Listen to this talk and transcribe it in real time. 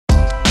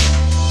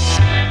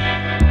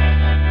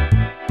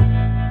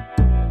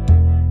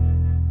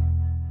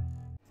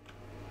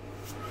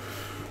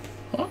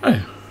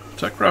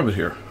describe it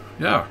here.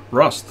 Yeah,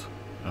 Rust.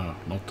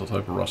 Not the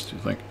type of Rust you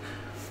think.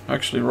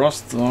 Actually,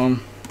 Rust,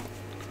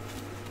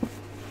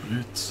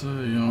 it's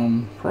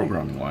a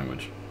programming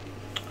language.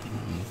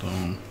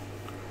 And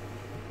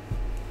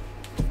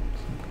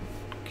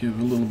give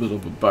a little bit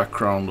of a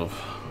background of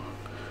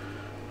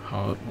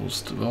how it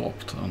was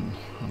developed and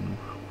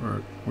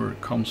where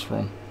it comes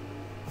from.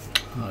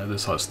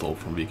 This I stole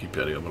from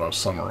Wikipedia, but I've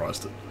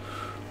summarized it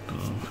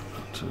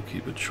to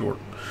keep it short.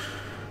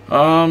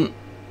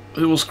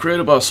 It was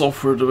created by a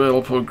software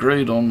developer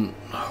Grade on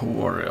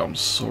Huari. I'm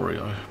sorry,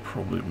 I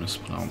probably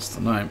mispronounced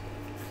the name.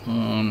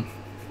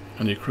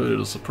 And he created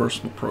it as a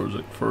personal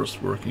project,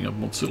 first working at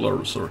Mozilla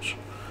Research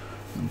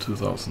in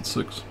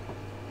 2006.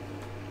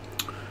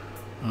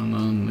 And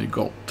then he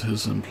got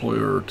his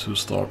employer to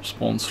start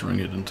sponsoring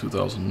it in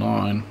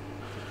 2009.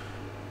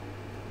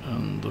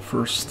 And the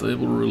first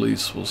stable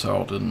release was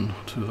out in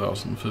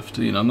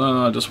 2015. And then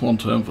I just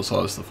want to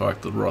emphasize the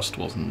fact that Rust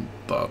wasn't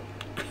that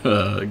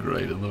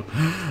great in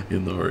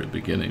the very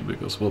beginning,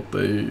 because what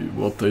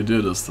they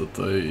did is that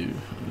they,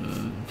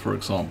 for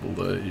example,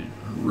 they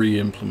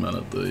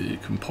re-implemented the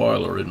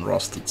compiler in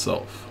Rust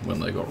itself when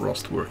they got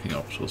Rust working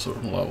up to a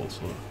certain level.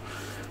 So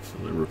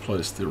they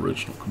replaced the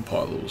original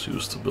compiler that was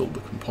used to build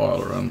the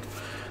compiler, and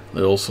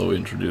they also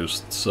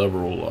introduced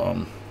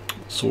several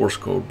source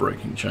code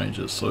breaking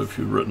changes. So if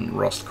you'd written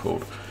Rust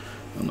code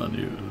and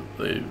then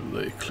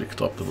they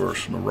clicked up the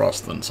version of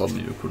Rust, then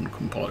suddenly you couldn't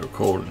compile your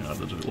code and you had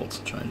to do lots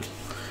of changes.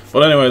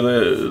 But anyway,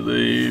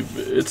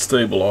 it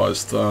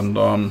stabilized, and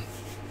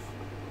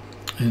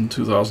in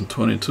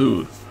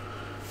 2022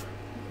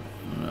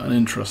 an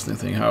interesting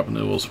thing happened.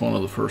 It was one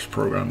of the first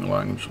programming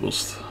languages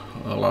was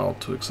allowed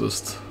to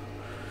exist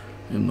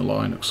in the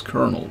Linux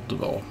kernel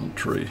development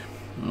tree,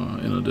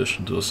 in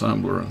addition to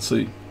assembler and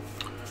C.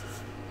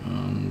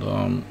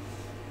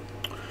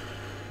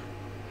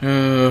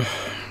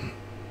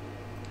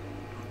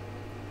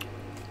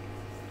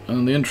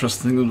 And the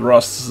interesting thing with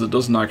Rust is it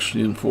doesn't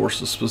actually enforce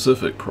a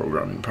specific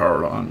programming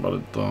paradigm,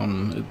 but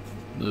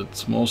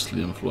it's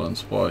mostly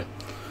influenced by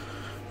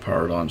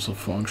paradigms of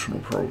functional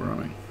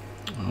programming.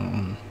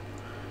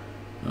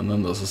 And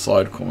then there's a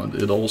side comment: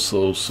 it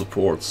also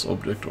supports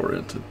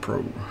object-oriented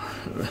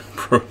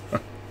programming.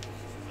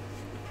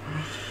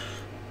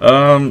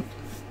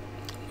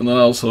 And then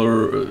I also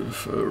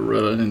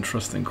read an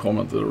interesting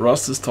comment that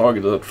Rust is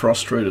targeted at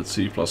frustrated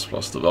C++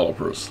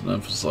 developers and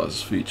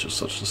emphasizes features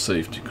such as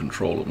safety,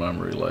 control of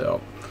memory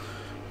layout,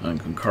 and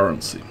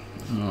concurrency.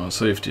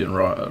 Safety in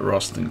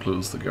Rust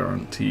includes the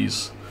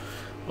guarantees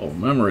of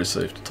memory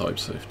safety, type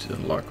safety,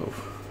 and lack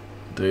of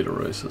data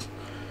races.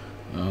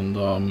 And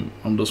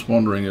I'm just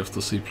wondering if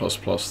the C++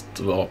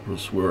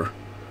 developers were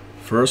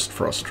first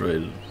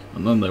frustrated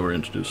and then they were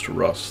introduced to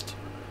Rust,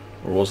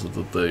 or was it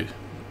that they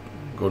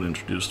got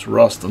introduced to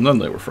Rust and then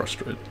they were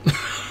frustrated?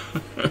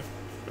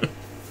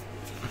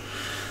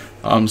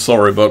 I'm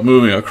sorry, but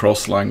moving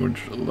across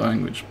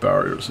language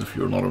barriers, if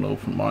you're not an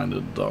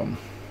open-minded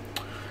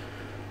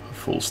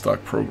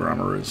full-stack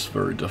programmer, is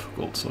very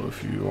difficult. So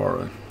if you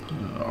are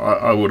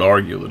I would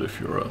argue that if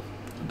you're a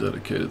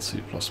dedicated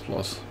C++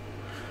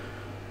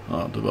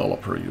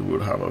 developer, you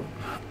would have a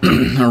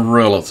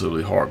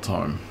relatively hard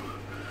time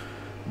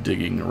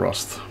digging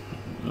Rust.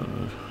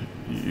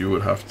 You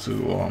would have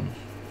to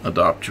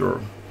adapt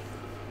your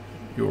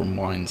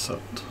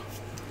mindset.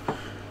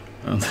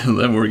 And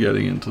then we're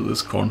getting into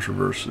this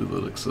controversy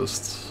that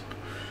exists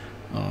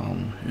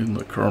in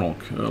the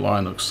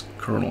Linux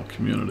kernel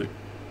community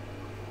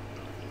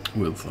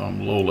with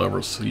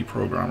low-level C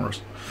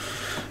programmers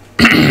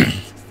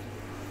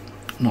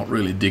not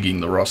really digging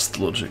the Rust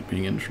logic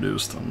being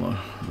introduced and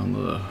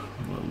the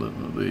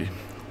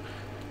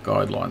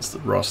guidelines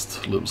that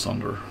Rust lives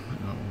under,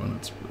 when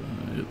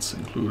it's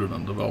included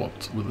and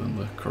developed within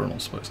the kernel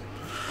space.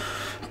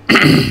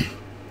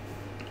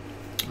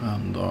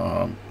 And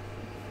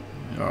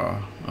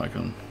yeah, I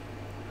can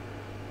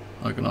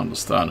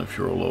understand if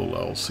you're a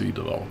low-level C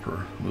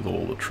developer with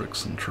all the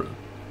tricks and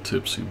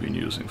tips you've been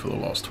using for the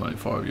last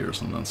 25 years,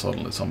 and then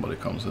suddenly somebody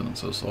comes in and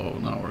says, oh,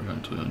 now we're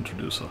going to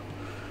introduce a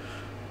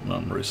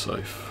memory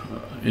safe,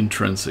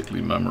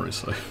 intrinsically memory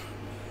safe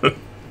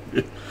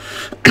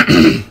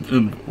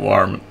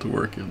environment to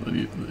work in,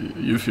 and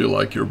you feel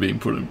like you're being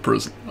put in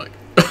prison, like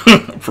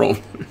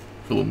probably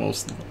for the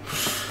most of them.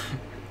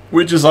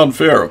 Which is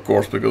unfair, of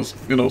course, because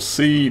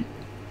C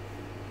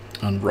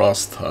and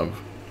Rust have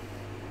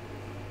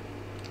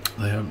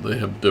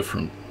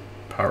different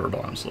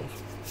paradigms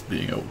of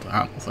being able to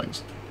handle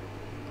things,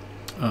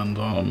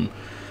 and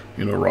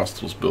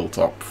Rust was built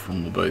up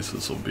from the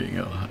basis of being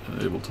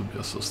able to be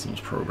a systems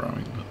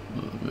programming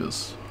that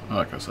is,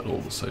 like I said, all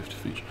the safety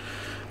features.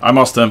 I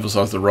must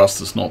emphasize that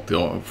Rust is not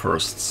the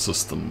first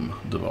system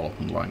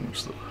development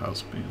language that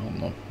has been on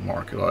the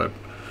market.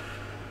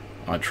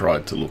 I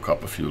tried to look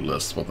up a few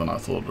lists, but then I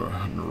thought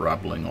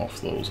rattling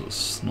off those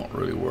is not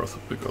really worth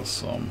it,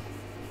 because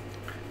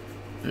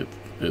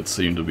it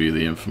seemed to be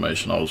the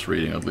information I was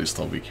reading, at least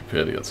on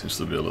Wikipedia. It seems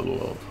to be a little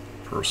of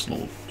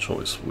personal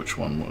choice which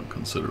one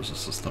considers a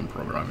system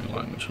programming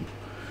language,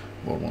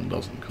 what one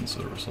doesn't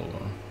consider. So,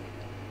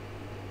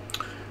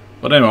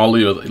 but anyway, I'll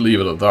leave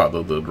it at that.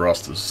 That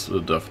Rust is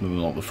definitely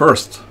not the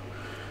first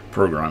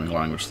programming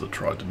language that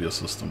tried to be a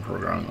system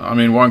programming. I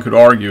mean, one could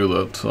argue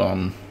that.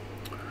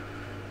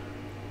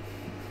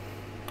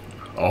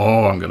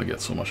 Oh, I'm going to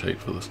get so much hate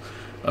for this.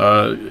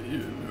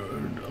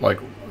 Like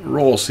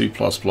raw C++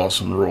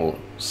 and raw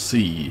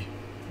C,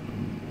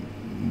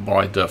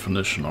 by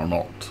definition, are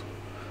not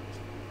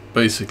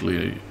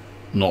basically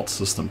not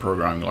system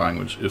programming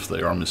language if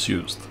they are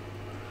misused,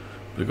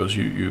 because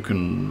you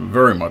can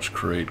very much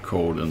create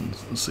code in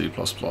C++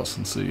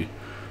 and C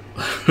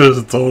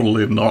is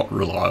totally not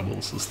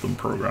reliable system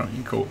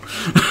programming code.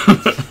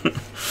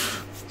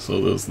 So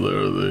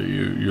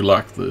you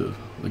lack the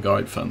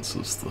guide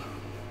fences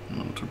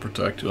to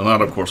protect you, and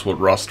that of course what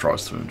Rust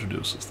tries to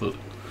introduce, is that it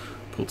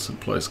puts in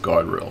place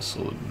guide rails,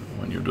 so that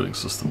when you're doing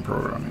system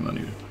programming,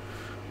 then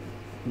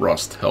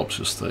Rust helps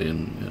you stay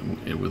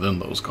within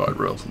those guide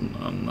rails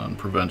and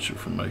prevents you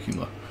from making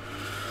the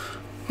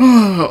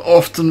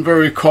often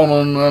very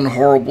common and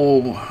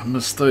horrible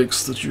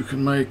mistakes that you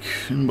can make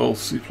in both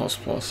C++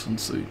 and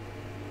C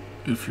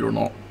if you're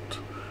not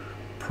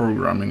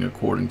programming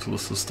according to the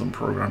system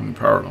programming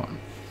paradigm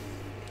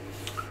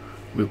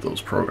with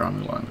those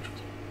programming languages.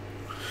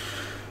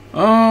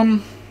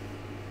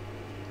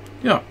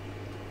 Yeah.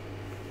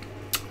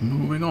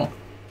 Moving on.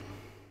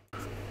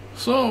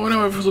 So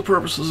anyway, for the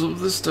purposes of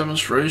this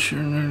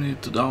demonstration, you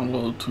need to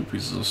download 2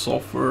 pieces of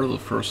software. The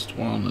first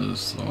one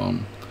is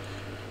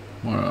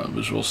my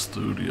Visual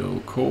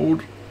Studio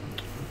Code,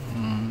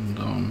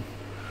 and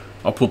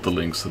I'll put the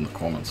links in the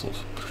comments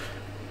also.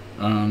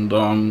 And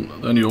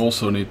then you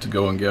also need to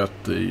go and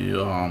get the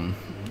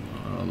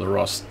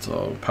Rust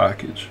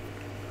package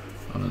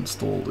and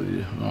install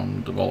the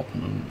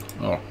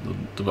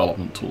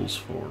development tools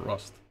for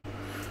Rust.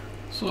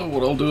 So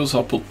what I'll do is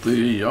I'll put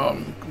the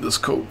this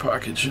code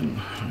package in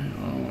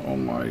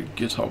on my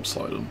GitHub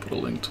site and put a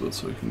link to it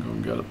so you can go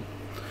and get it.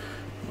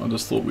 I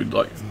just thought we'd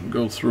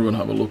go through and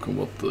have a look at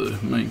what the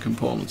main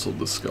components of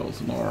this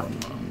skeleton are,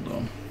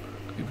 and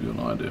give you an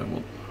idea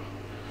of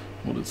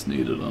what it's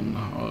needed and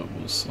how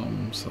it was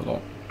set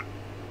up.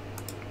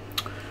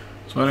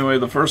 So anyway,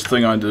 the first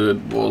thing I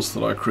did was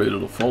that I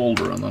created a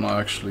folder, and then I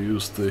actually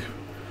used the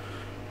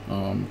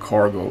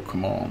cargo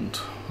command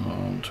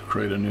to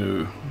create a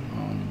new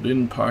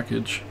bin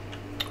package,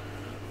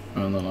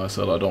 and then I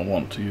said I don't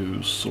want to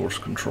use source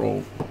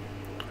control,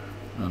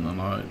 and then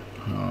I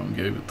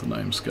gave it the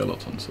name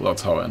skeleton. So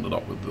that's how I ended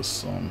up with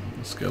this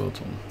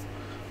skeleton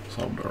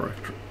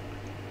subdirectory.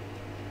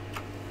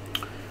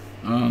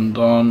 And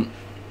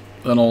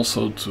then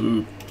also,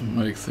 to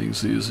make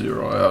things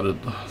easier, I added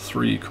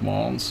 3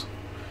 commands.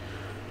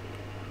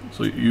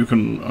 So you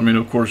can, I mean,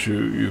 of course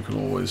you can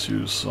always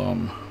use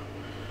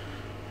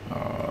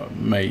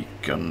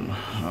make and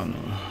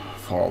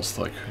files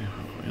like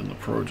in the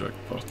project,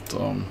 but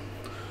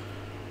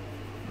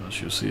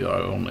as you see, I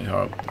only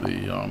have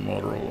the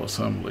Motorola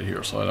assembly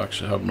here, so I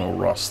actually have no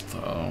Rust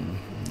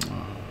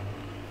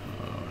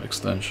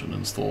extension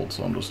installed,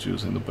 so I'm just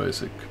using the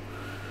basic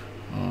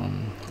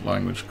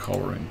language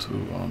coloring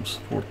to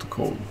support the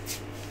code.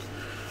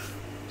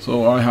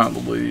 So I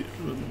handle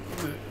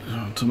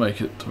to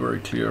make it very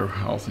clear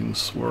how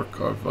things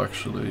work, I've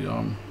actually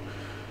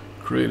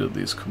created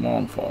these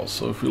command files.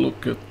 So if we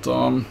look at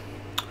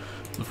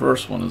the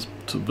first one is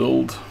to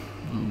build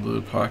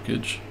the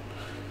package.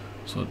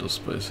 So it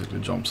just basically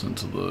jumps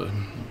into the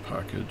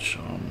package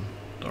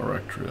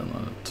directory, and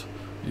then it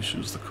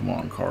issues the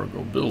command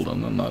cargo build,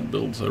 and then that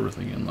builds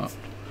everything in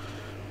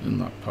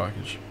that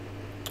package.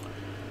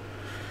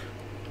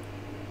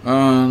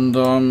 And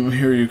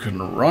here you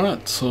can run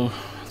it. So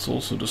it's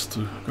also just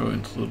to go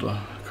into the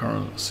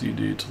current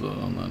CD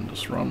and then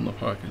just run the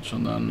package.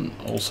 And then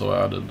also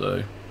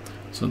added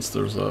since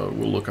there's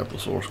we'll look at the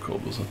source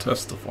code, there's a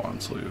test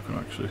defined, so you can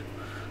actually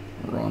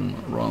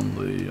run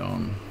the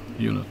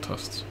unit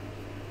tests.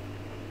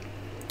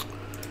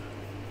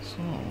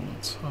 So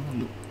let's have a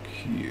look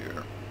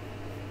here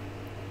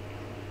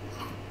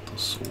at the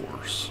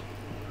source.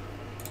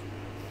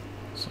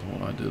 So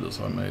what I did is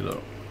I made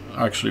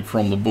actually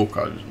from the book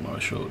I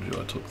showed you,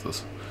 I took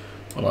this,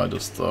 but I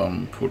just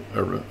put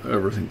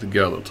everything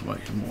together to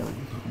make it more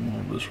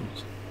visual.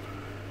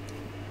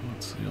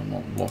 Let's see, I'm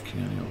not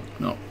blocking any of it.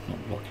 No,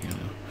 not blocking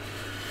any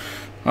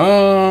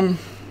of it.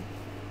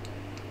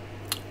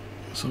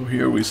 So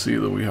here we see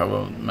that we have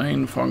a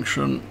main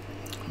function,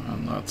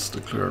 and that's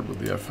declared with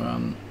the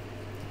fn.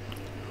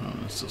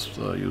 It just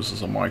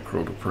uses a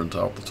micro to print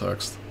out the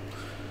text,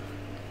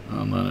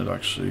 and then it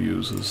actually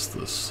uses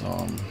this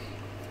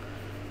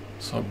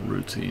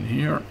subroutine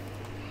here,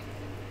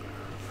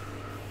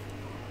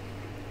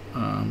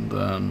 and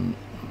then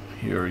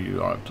here you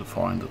have to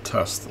find a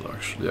test that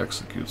actually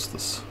executes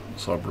this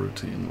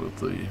subroutine with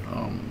the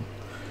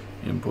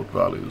input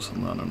values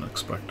and then an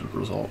expected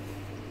result.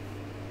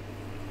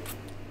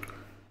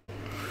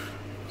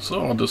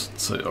 So I'll just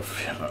say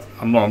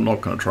I'm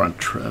not going to try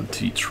and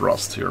teach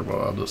Rust here, but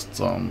I'll just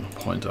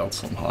point out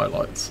some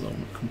highlights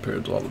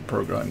compared to other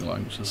programming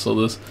languages. So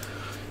this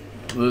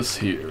this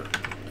here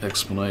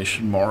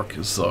explanation mark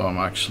is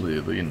actually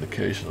the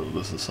indication that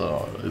this is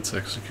it's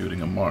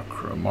executing a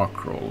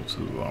macro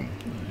to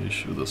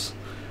issue this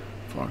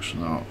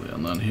functionality.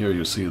 And then here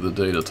you see the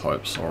data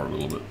types are a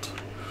little bit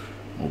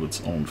of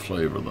its own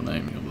flavor, the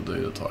naming of the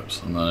data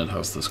types. And then it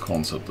has this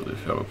concept that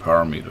if you have a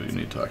parameter, you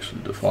need to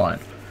actually define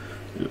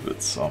if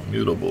it's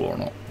mutable or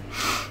not.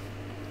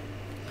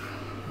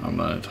 And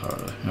then it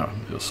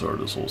the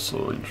assert is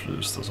also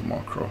introduced as a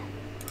macro.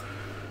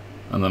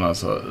 And then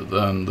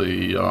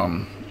the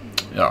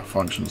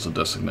functions are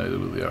designated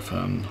with the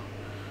fn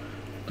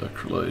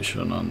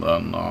declaration, and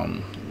then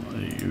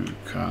you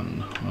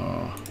can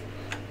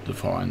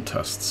define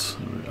tests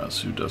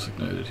as you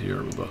designated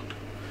here with the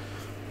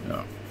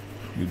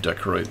you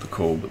decorate the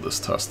code with this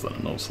test, and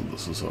it knows that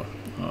this is a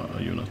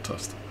unit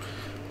test.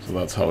 So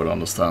that's how it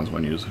understands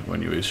when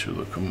you issue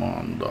the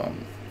command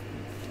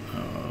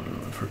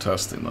for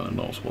testing, then it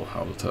knows well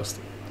how to test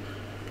it.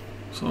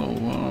 So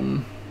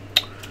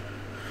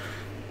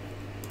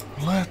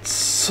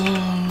let's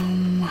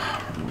run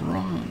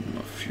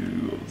a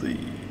few of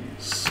these.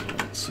 So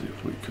let's see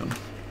if we can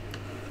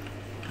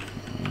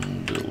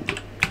build it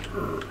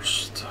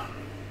first.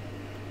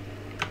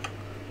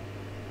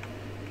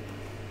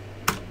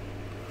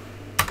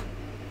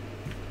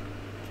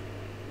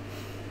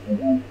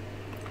 And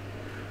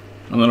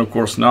then of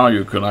course now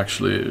you can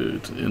actually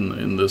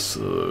in this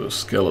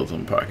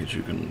skeleton package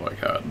you can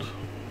like add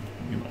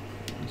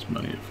as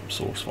many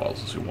source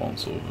files as you want,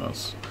 so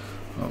that's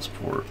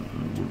for it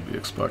would be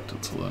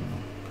expected. So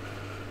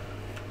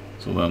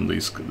then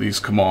these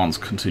commands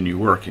continue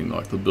working,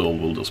 like the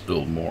build will just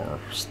build more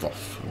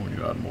stuff when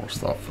you add more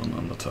stuff, and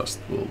then the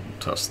test will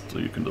test. So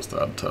you can just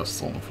add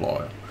tests on the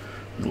fly.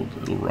 It'll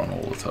run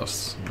all the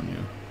tests when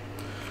you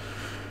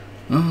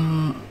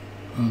and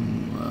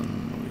then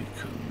we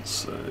can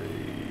say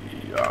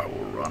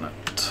we'll run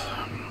it.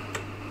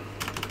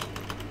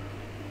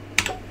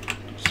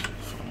 Just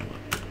follow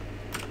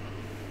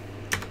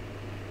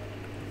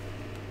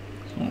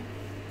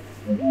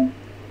it.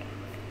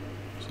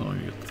 So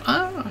you get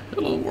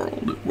hello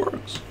world, it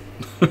works.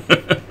 And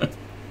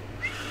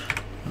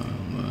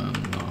then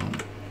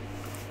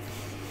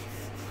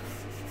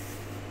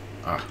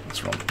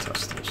let's run the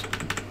test also,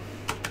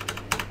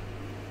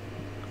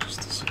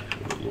 just to see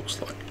what it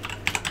looks like.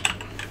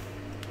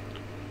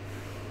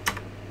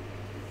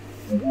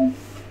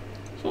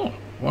 So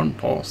one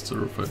pass to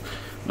refer.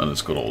 Then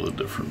it's got all the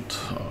different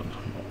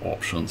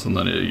options, and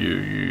then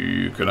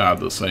you can add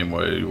the same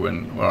way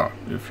when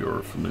if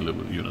you're familiar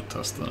with unit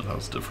test, then it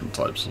has different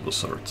types of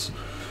asserts,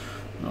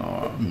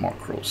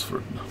 macros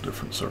for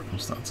different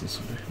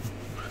circumstances.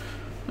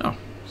 Yeah.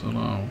 So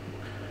now,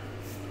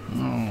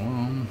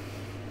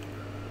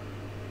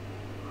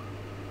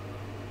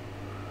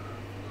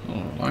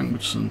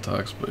 language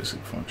syntax,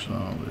 basic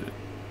functionality.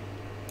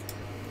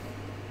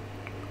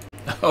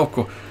 Of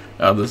course,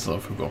 this I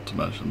forgot to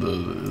mention.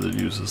 It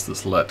uses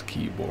this let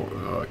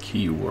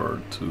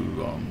keyword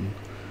to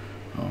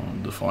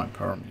define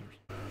parameters.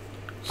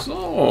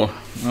 So,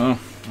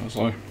 as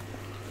I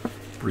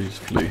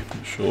briefly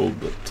showed,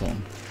 that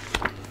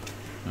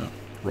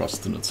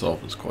Rust in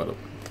itself is quite a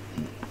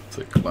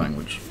thick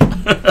language.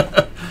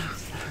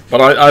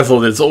 But I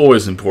thought it's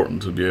always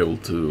important to be able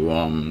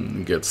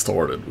to get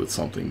started with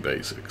something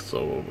basic.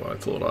 So I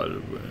thought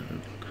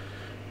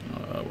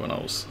when I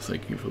was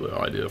thinking for the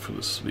idea for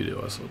this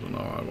video, I said,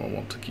 I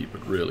want to keep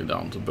it really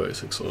down to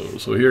basics.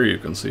 So here you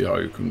can see how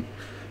you can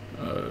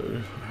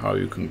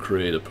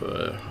create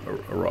a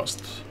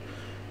Rust.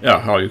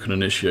 How you can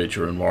initiate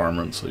your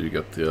environment. So you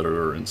get the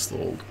editor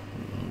installed,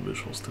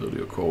 Visual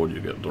Studio Code. You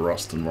get the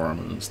Rust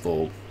environment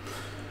installed,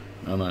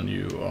 and then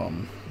you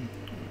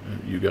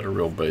get a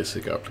real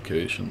basic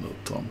application that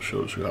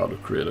shows you how to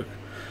create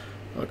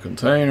a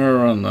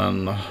container, and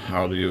then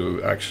how do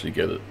you actually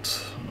get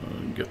it,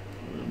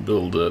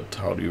 build it,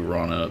 how do you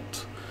run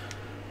it,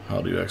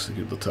 how do you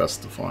execute the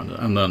test to find it,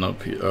 and then a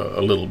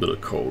little bit of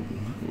code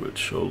which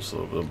shows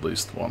at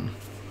least one,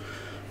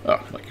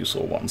 like you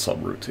saw, one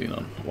subroutine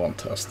and one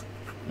test.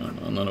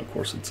 And then of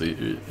course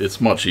it's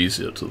much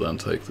easier to then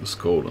take this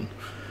code and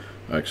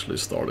actually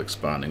start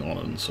expanding on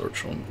it and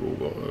search on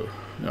Google,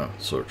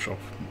 search up.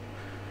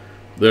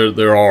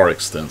 There are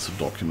extensive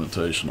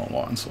documentation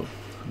online, so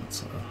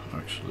it's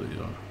actually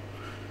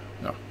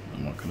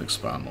one can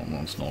expand on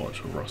one's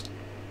knowledge of Rust.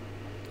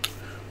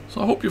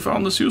 So I hope you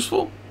found this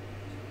useful.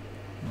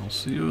 I'll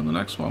see you in the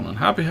next one, and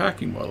happy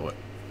hacking, by the way.